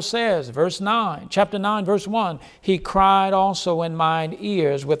Bible says, chapter 9, verse 1, he cried also in mine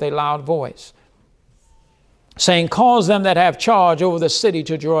ears with a loud voice, saying, cause them that have charge over the city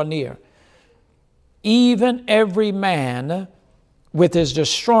to draw near, even every man with his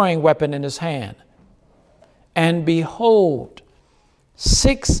destroying weapon in his hand. And behold,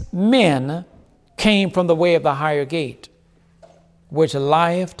 6 men came from the way of the higher gate, which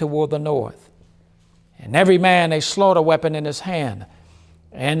lieth toward the north. And every man a slaughter weapon in his hand.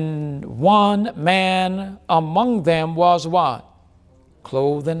 And one man among them was what?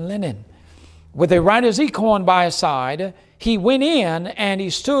 Clothed in linen, with a writer's inkhorn by his side. He went in and he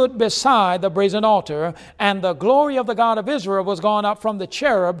stood beside the brazen altar, and the glory of the God of Israel was gone up from the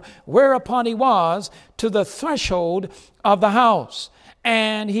cherub whereupon he was to the threshold of the house.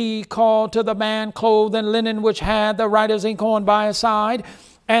 And he called to the man clothed in linen, which had the writer's inkhorn by his side.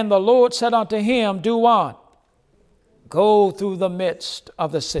 And the Lord said unto him, do what? Go through the midst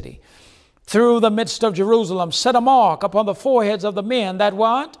of the city, through the midst of Jerusalem, set a mark upon the foreheads of the men that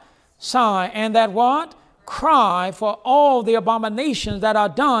what? Sigh, and that what? Cry for all the abominations that are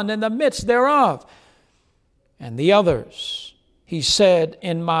done in the midst thereof. And the others, he said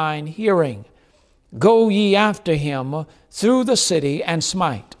in mine hearing, go ye after him through the city and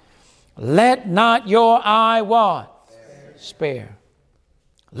smite. Let not your eye what? Spare.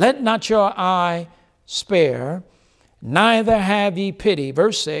 Let not your eye spare, neither have ye pity.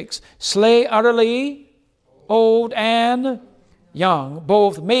 Verse 6, slay utterly old and young,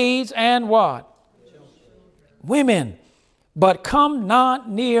 both maids and what? Women. But come not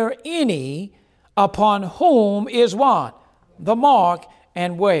near any upon whom is what? The mark.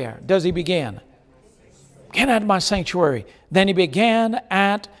 And where does he begin? Began at my sanctuary. Then he began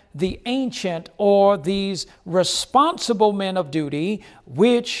at the ancient, or these responsible men of duty,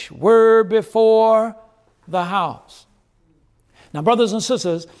 which were before the house. Now, brothers and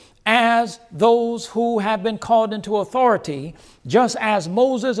sisters, as those who have been called into authority, just as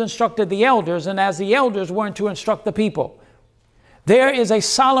Moses instructed the elders and as the elders weren't to instruct the people, there is a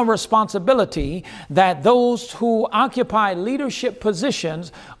solemn responsibility that those who occupy leadership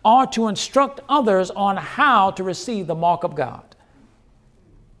positions are to instruct others on how to receive the mark of God.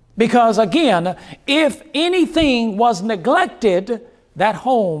 Because again, if anything was neglected, that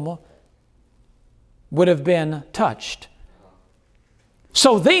home would have been touched.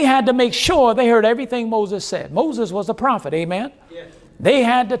 So they had to make sure they heard everything Moses said. Moses was a prophet, amen? Yes. They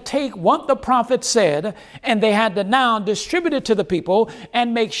had to take what the prophet said, and they had to now distribute it to the people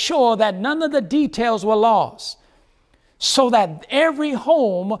and make sure that none of the details were lost, so that every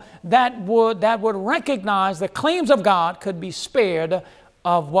home that would recognize the claims of God could be spared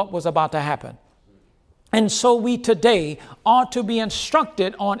of what was about to happen. And so we today are to be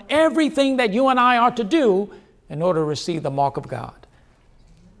instructed on everything that you and I are to do in order to receive the mark of God,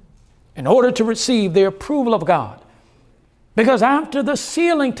 in order to receive the approval of God. Because after the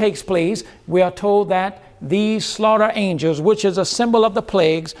sealing takes place, we are told that these slaughter angels, which is a symbol of the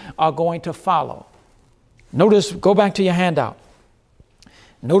plagues, are going to follow. Notice, go back to your handout.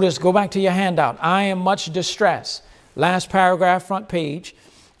 Notice, go back to your handout. I am much distressed. Last paragraph, front page.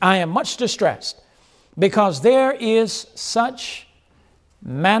 I am much distressed because there is such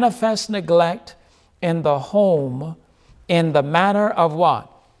manifest neglect in the home in the matter of what?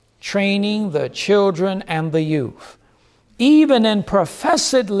 Training the children and the youth. Even in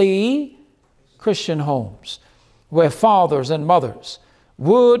professedly Christian homes where fathers and mothers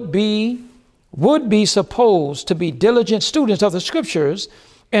would be supposed to be diligent students of the scriptures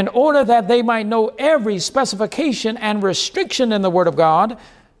in order that they might know every specification and restriction in the Word of God,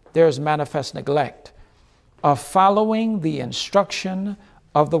 there's manifest neglect of following the instruction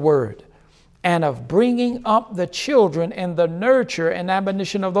of the Word and of bringing up the children in the nurture and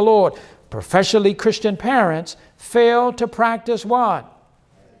admonition of the Lord. Professionally Christian parents fail to practice what?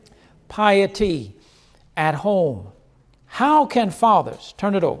 Piety at home. How can fathers,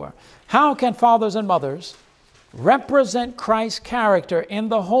 turn it over, how can fathers and mothers represent Christ's character in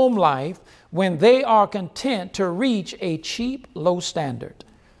the home life when they are content to reach a cheap, low standard?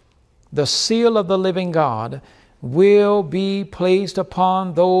 The seal of the living God will be placed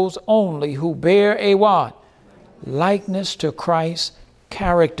upon those only who bear a what? Likeness to Christ's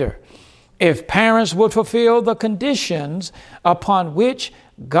character. If parents would fulfill the conditions upon which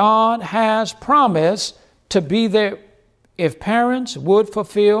God has promised to be their, if parents would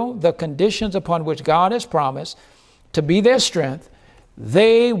fulfill the conditions upon which God has promised to be their strength,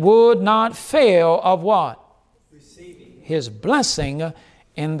 they would not fail of what? Receiving His blessing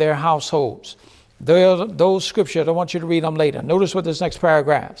in their households. Those scriptures, I want you to read them later. Notice what this next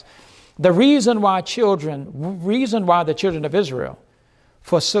paragraph. The reason why the children of Israel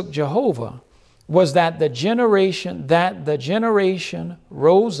forsook Jehovah was that the generation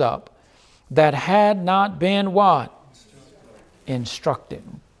rose up that had not been what? Instructed.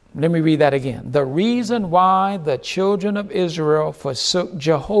 Let me read that again. The reason why the children of Israel forsook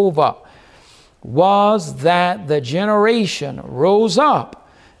Jehovah was that the generation rose up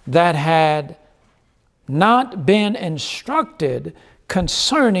that had not been instructed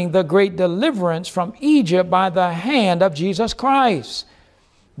concerning the great deliverance from Egypt by the hand of Jesus Christ.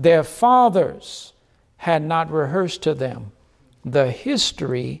 Their fathers had not rehearsed to them the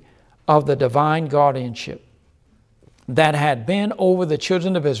history of the divine guardianship that had been over the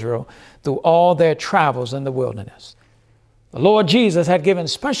children of Israel through all their travels in the wilderness. The Lord Jesus had given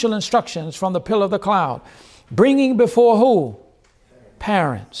special instructions from the pillar of the cloud, bringing before who?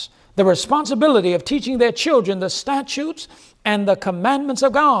 Parents. The responsibility of teaching their children the statutes and the commandments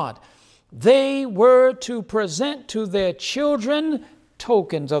of God. They were to present to their children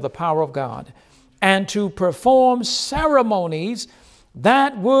tokens of the power of God and to perform ceremonies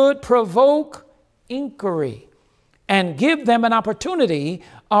that would provoke inquiry and give them an opportunity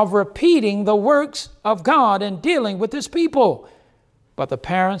of repeating the works of God and dealing with His people. But the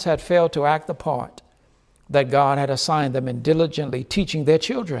parents had failed to act the part that God had assigned them in diligently teaching their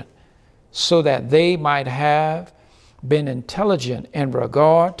children so that they might have been intelligent in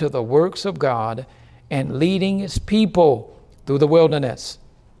regard to the works of God and leading His people through the wilderness.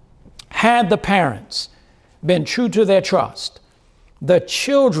 Had the parents been true to their trust, the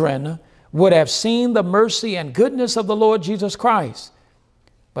children would have seen the mercy and goodness of the Lord Jesus Christ.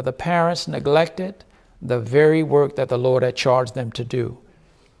 But the parents neglected the very work that the Lord had charged them to do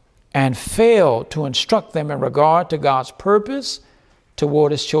and failed to instruct them in regard to God's purpose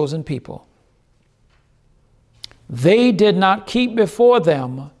toward His chosen people. They did not keep before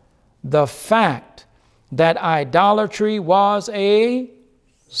them the fact that idolatry was a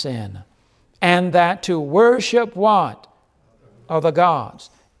sin and that to worship what? Other gods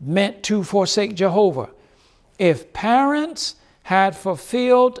meant to forsake Jehovah. If parents had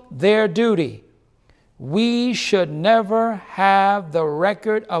fulfilled their duty, we should never have the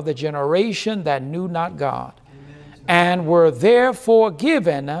record of the generation that knew not God and were therefore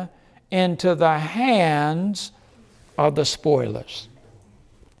given into the hands of the spoilers.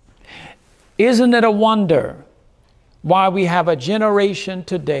 Isn't it a wonder why we have a generation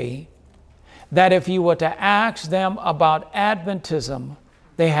today that if you were to ask them about Adventism,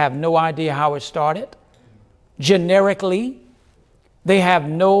 they have no idea how it started? Generically, they have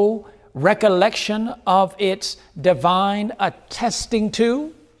no recollection of its divine attesting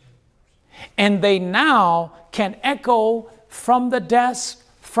to. And they now can echo from the desk,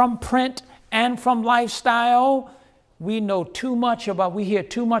 from print, and from lifestyle. We hear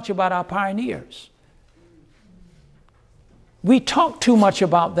too much about our pioneers. We talk too much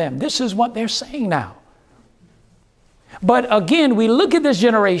about them. This is what they're saying now. But again, we look at this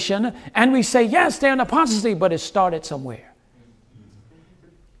generation and we say, yes, they're in apostasy, but it started somewhere.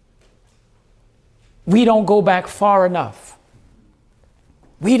 We don't go back far enough.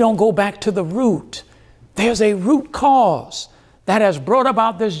 We don't go back to the root. There's a root cause that has brought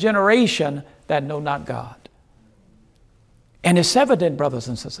about this generation that know not God. And it's evident, brothers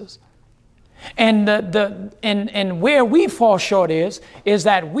and sisters. And and where we fall short is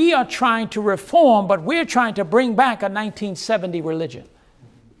that we are trying to reform, but we're trying to bring back a 1970 religion.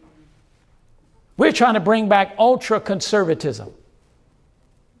 We're trying to bring back ultra conservatism.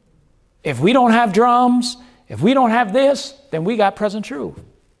 If we don't have drums, if we don't have this, then we got present truth.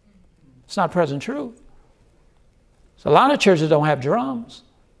 It's not present truth. So a lot of churches don't have drums.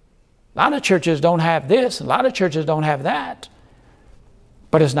 A lot of churches don't have this. A lot of churches don't have that.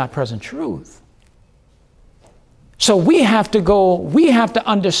 But it's not present truth. So we have to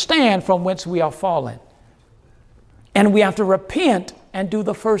understand from whence we are fallen. And we have to repent and do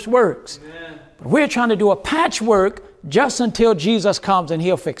the first works. But we're trying to do a patchwork just until Jesus comes and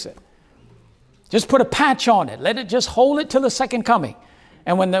he'll fix it. Just put a patch on it. Let it just hold it till the second coming.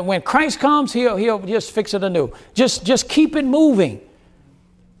 And when Christ comes, he'll just fix it anew. Just keep it moving.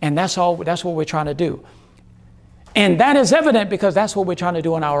 And that's what we're trying to do. And that is evident because that's what we're trying to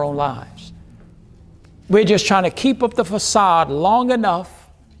do in our own lives. We're just trying to keep up the facade long enough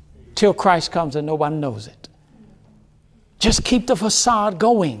till Christ comes and nobody knows it. Just keep the facade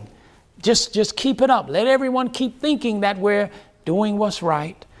going. Just keep it up. Let everyone keep thinking that we're doing what's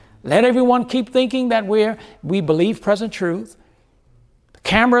right. Let everyone keep thinking that we believe present truth. The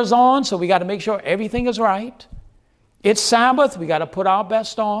camera's on, so we got to make sure everything is right. It's Sabbath. We got to put our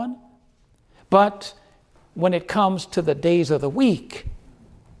best on. But when it comes to the days of the week,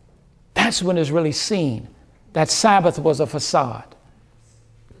 that's when it's really seen that Sabbath was a facade.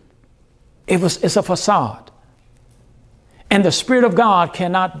 It's a facade. And the Spirit of God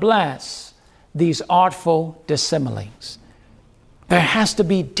cannot bless these artful dissimulings. There has to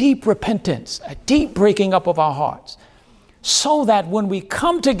be deep repentance, a deep breaking up of our hearts, so that when we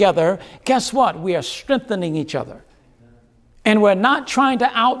come together, guess what? We are strengthening each other. And we're not trying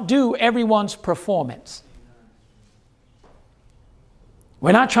to outdo everyone's performance.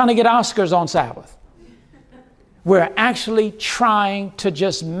 We're not trying to get Oscars on Sabbath. We're actually trying to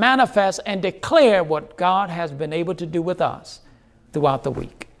just manifest and declare what God has been able to do with us throughout the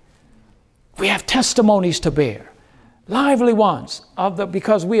week. We have testimonies to bear, lively ones,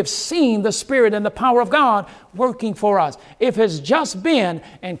 because we have seen the Spirit and the power of God working for us. If it's just been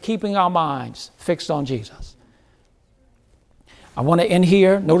and keeping our minds fixed on Jesus. I want to end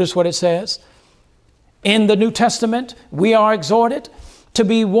here. Notice what it says. In the New Testament, we are exhorted to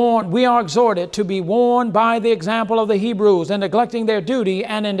be warned. We are exhorted to be warned by the example of the Hebrews in neglecting their duty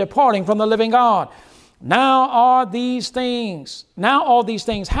and in departing from the living God. Now all these things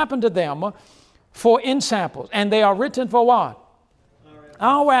happen to them for ensamples, and they are written for what?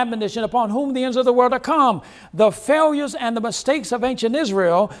 Our admonition, upon whom the ends of the world are come. The failures and the mistakes of ancient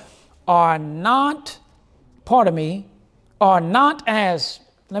Israel are not, as,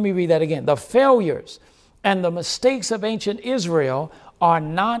 let me read that again. The failures and the mistakes of ancient Israel are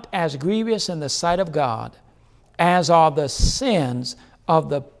not as grievous in the sight of God as are the sins of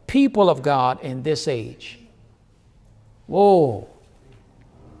the people of God in this age. Whoa.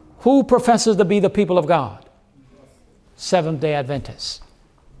 Who professes to be the people of God? Seventh-day Adventists.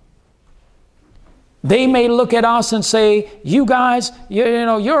 They may look at us and say, you guys,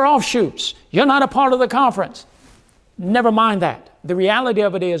 you're offshoots. You're not a part of the conference. Never mind that. The reality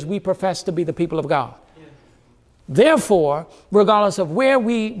of it is we profess to be the people of God. Therefore, regardless of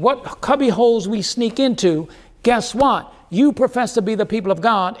what cubby holes we sneak into, guess what? You profess to be the people of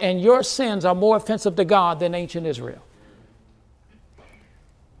God, and your sins are more offensive to God than ancient Israel.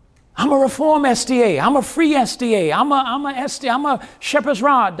 I'm a Reform SDA. I'm a Free SDA. I'm a Shepherd's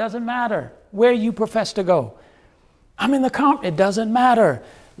Rod. Doesn't matter where you profess to go. I'm in the it doesn't matter.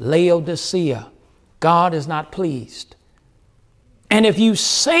 Laodicea. God is not pleased. And if you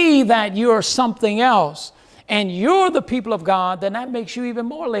say that you're something else, and you're the people of God, then that makes you even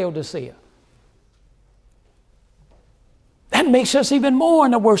more Laodicea. That makes us even more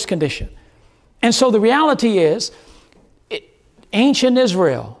in a worse condition. And so the reality is, ancient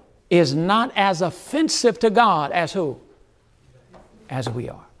Israel is not as offensive to God as who? As we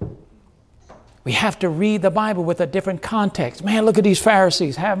are. We have to read the Bible with a different context. Man, look at these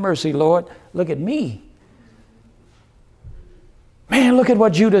Pharisees. Have mercy, Lord. Look at me. Man, look at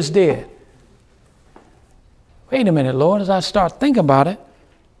what Judas did. Wait a minute, Lord, as I start thinking about it,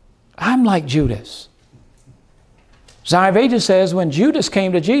 I'm like Judas. Zyvages says when Judas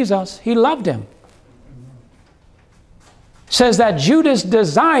came to Jesus, he loved him. says that Judas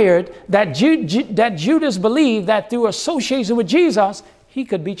desired, that Judas believed that through association with Jesus, he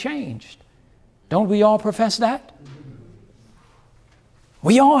could be changed. Don't we all profess that?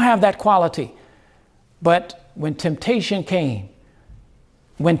 We all have that quality. But when temptation came,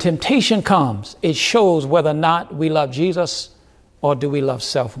 when temptation comes, it shows whether or not we love Jesus or do we love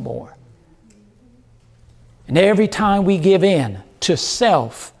self more. And every time we give in to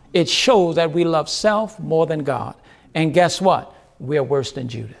self, it shows that we love self more than God. And guess what? We're worse than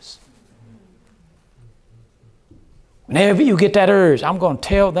Judas. Whenever you get that urge, I'm going to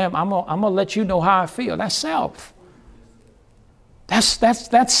tell them, I'm going to let you know how I feel. That's self.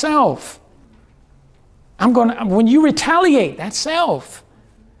 That's self. When you retaliate, that's self.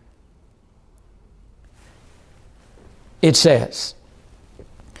 It says,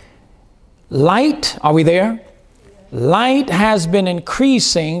 light, are we there? Light has been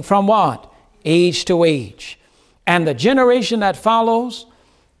increasing from what? Age to age. And the generation that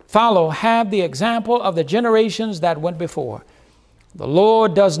follow have the example of the generations that went before. The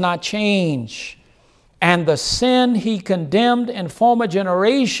Lord does not change. And the sin he condemned in former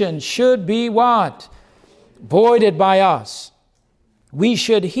generations should be what? Voided by us. We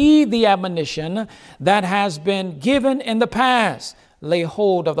should heed the admonition that has been given in the past. Lay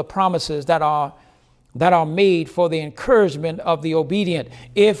hold of the promises that are made for the encouragement of the obedient.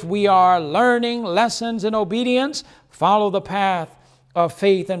 If we are learning lessons in obedience, follow the path of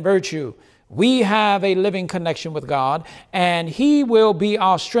faith and virtue. We have a living connection with God, and he will be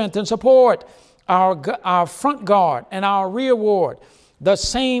our strength and support, our front guard and our rear ward. The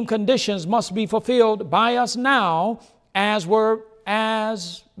same conditions must be fulfilled by us now as were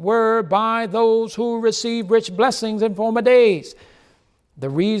by those who received rich blessings in former days. The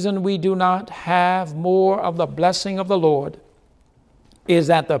reason we do not have more of the blessing of the Lord is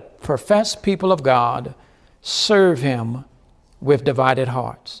that the professed people of God serve him with divided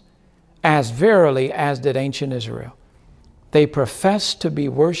hearts, as verily as did ancient Israel. They profess to be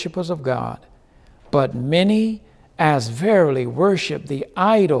worshipers of God, but many as verily worship the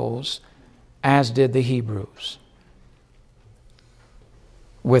idols, as did the Hebrews.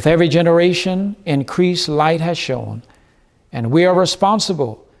 With every generation, increased light has shone, and we are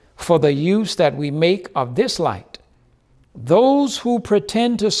responsible for the use that we make of this light. Those who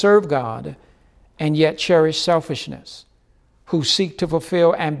pretend to serve God and yet cherish selfishness, who seek to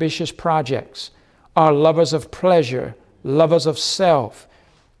fulfill ambitious projects, are lovers of pleasure, lovers of self,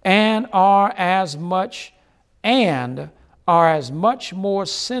 and are as much more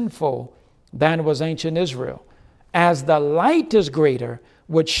sinful than was ancient Israel, as the light is greater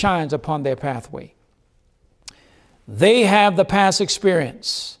which shines upon their pathway. They have the past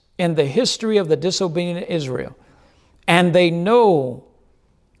experience in the history of the disobedient Israel, and they know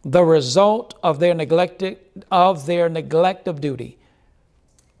the result of their neglect of duty.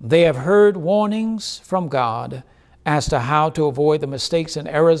 They have heard warnings from God as to how to avoid the mistakes and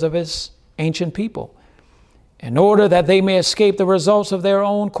errors of his ancient people, in order that they may escape the results of their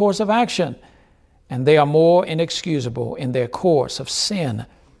own course of action. And they are more inexcusable in their course of sin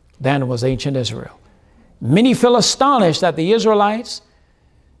than was ancient Israel. Many feel astonished that the Israelites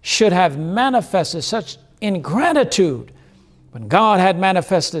should have manifested such ingratitude when God had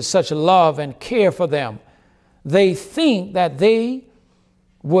manifested such love and care for them. They think that they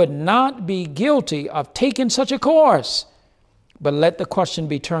would not be guilty of taking such a course. But let the question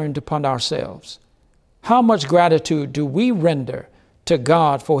be turned upon ourselves. How much gratitude do we render to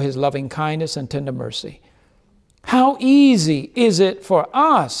God for his loving kindness and tender mercy? How easy is it for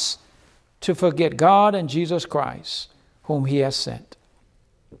us to forget God and Jesus Christ, whom he has sent?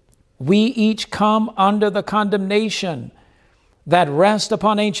 We each come under the condemnation that rests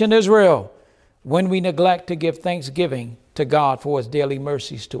upon ancient Israel when we neglect to give thanksgiving to God for his daily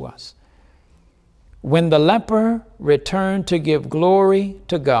mercies to us. When the leper returned to give glory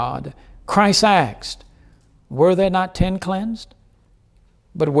to God, Christ asked, were there not 10 cleansed?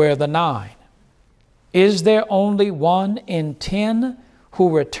 But where are the 9? Is there only 1 in 10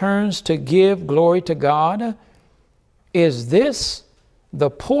 who returns to give glory to God? Is this the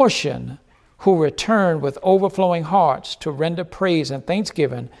portion who return with overflowing hearts to render praise and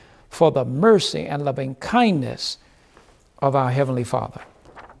thanksgiving for the mercy and loving kindness of our Heavenly Father?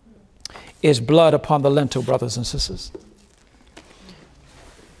 Is blood upon the lintel, brothers and sisters?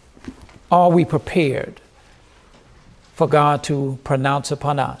 Are we prepared for God to pronounce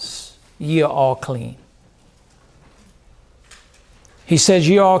upon us, ye are all clean? He says,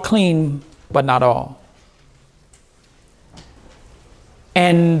 ye are all clean, but not all.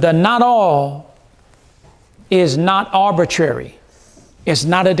 And the not all is not arbitrary. It's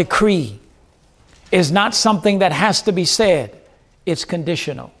not a decree. is not something that has to be said. It's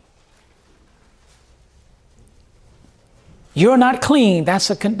conditional. You're not clean. That's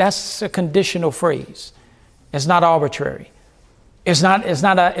a conditional phrase. It's not arbitrary. It's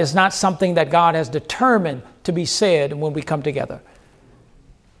not something that God has determined to be said when we come together.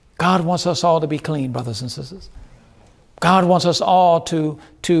 God wants us all to be clean, brothers and sisters. God wants us all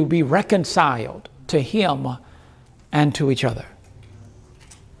to be reconciled to Him and to each other.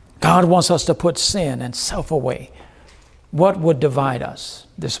 God wants us to put sin and self away. What would divide us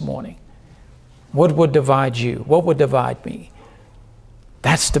this morning? What would divide you? What would divide me?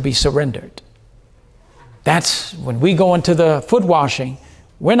 That's to be surrendered. That's when we go into the foot washing,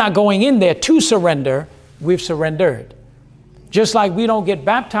 we're not going in there to surrender, we've surrendered. Just like we don't get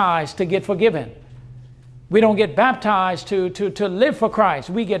baptized to get forgiven. We don't get baptized to live for Christ.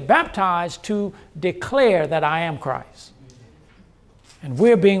 We get baptized to declare that I am Christ. And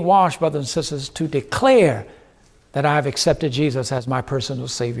we're being washed, brothers and sisters, to declare that I've accepted Jesus as my personal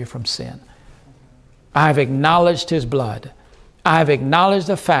Savior from sin. I've acknowledged His blood. I've acknowledged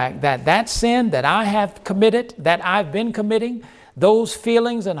the fact that that sin that I have committed, that I've been committing, those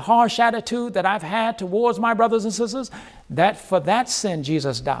feelings and harsh attitude that I've had towards my brothers and sisters, that for that sin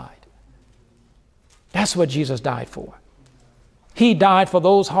Jesus died. That's what Jesus died for. He died for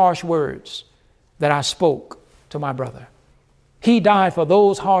those harsh words that I spoke to my brother. He died for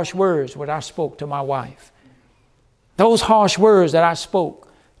those harsh words that I spoke to my wife. Those harsh words that I spoke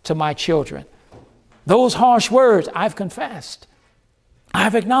to my children. Those harsh words I've confessed.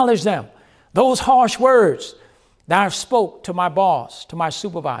 I've acknowledged them. Those harsh words that I've spoke to my boss, to my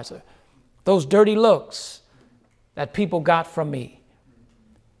supervisor. Those dirty looks that people got from me.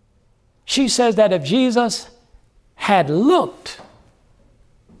 She says that if Jesus had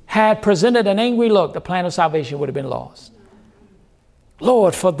presented an angry look, the plan of salvation would have been lost.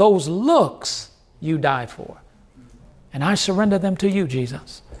 Lord, for those looks you died for. And I surrender them to you,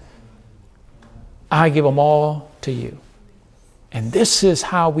 Jesus. I give them all to you. And this is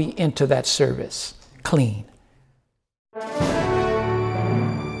how we enter that service, clean.